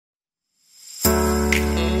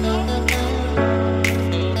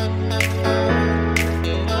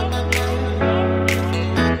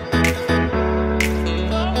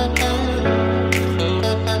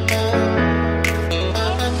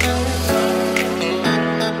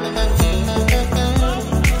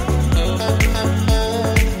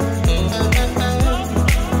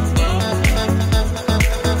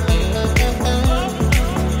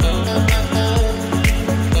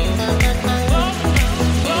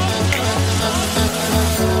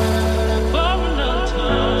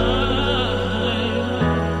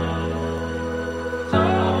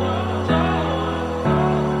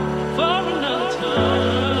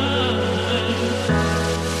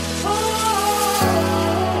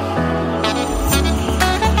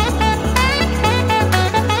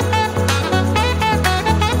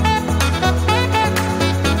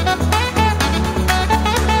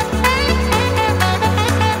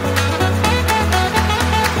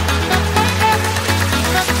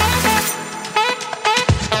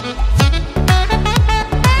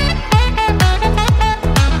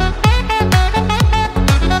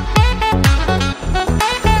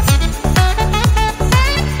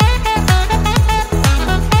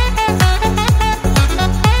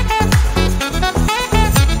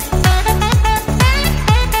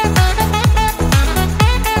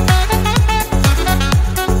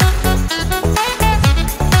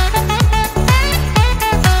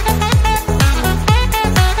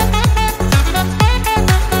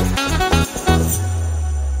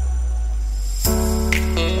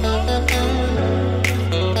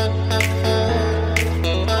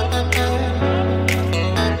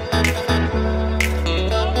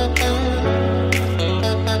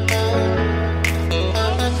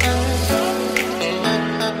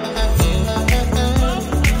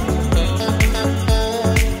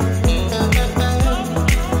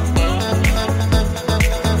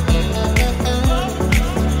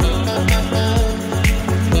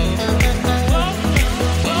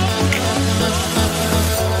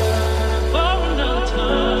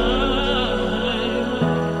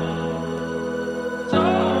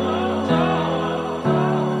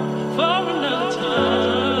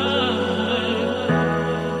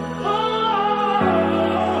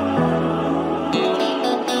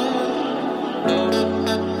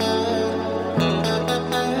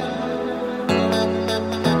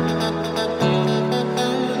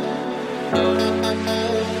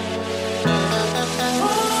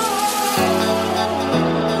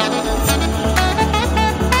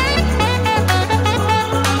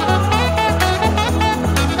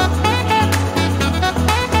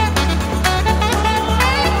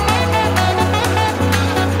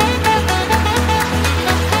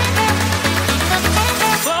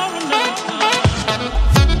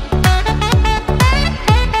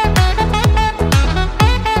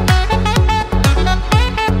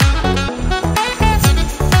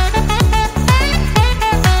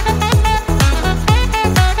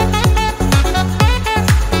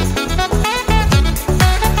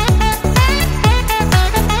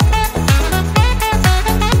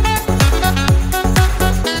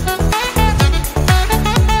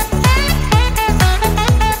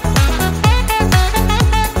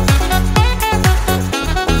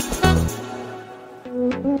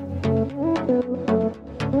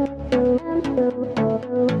All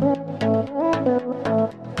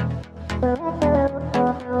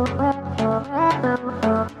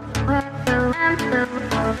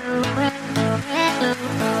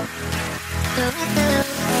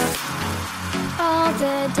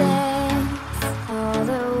the days, all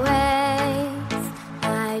the ways,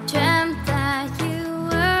 I dreamt that you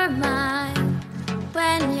were mine.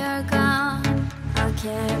 When you're gone, I'll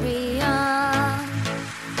carry on.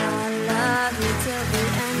 I'll love you till the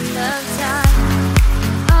end of time.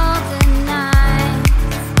 All the nights,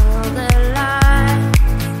 all the lights,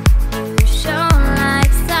 you shone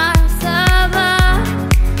like stars above.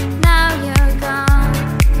 Now you're gone,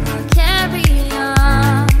 I'll carry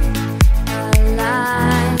on.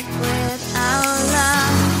 Alive without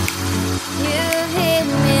love, you hit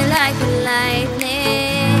me like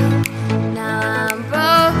lightning. Now I'm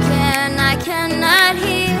broken, I cannot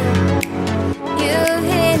heal. You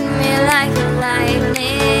hit me like lightning.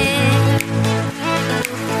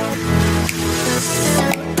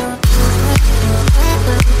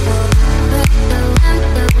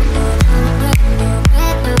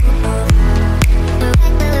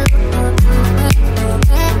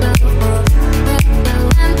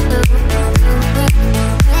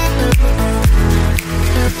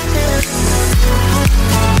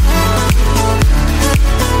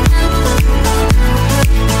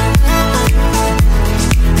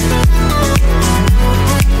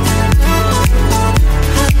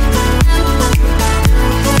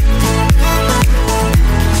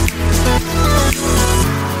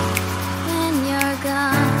 When you're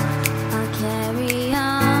gone, I'll carry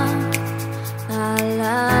on. I'll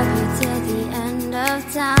love you till the end of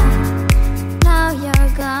time. Now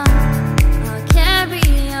you're gone, I'll carry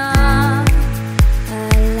on.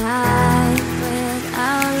 Alive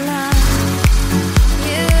without love,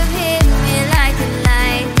 you hit me like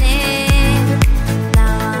lightning.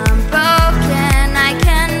 Now I'm broken, I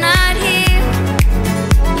cannot heal.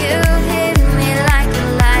 You hit me like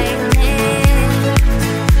lightning.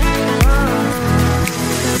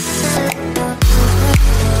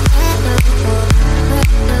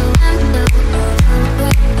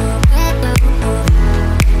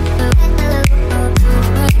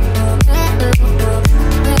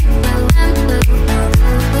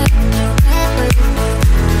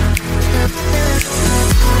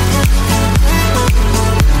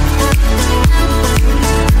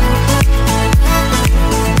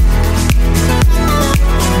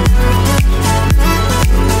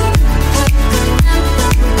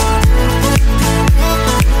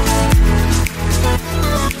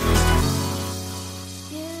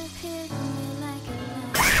 You hit me like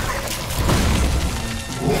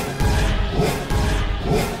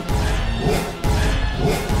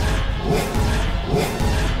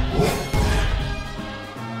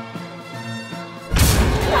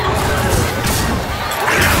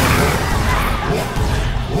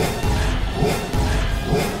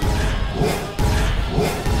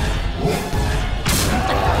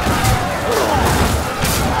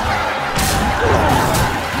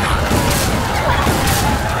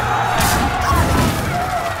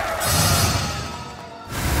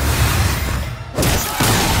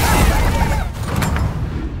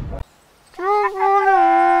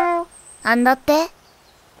なんだって？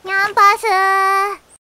ニャンパス。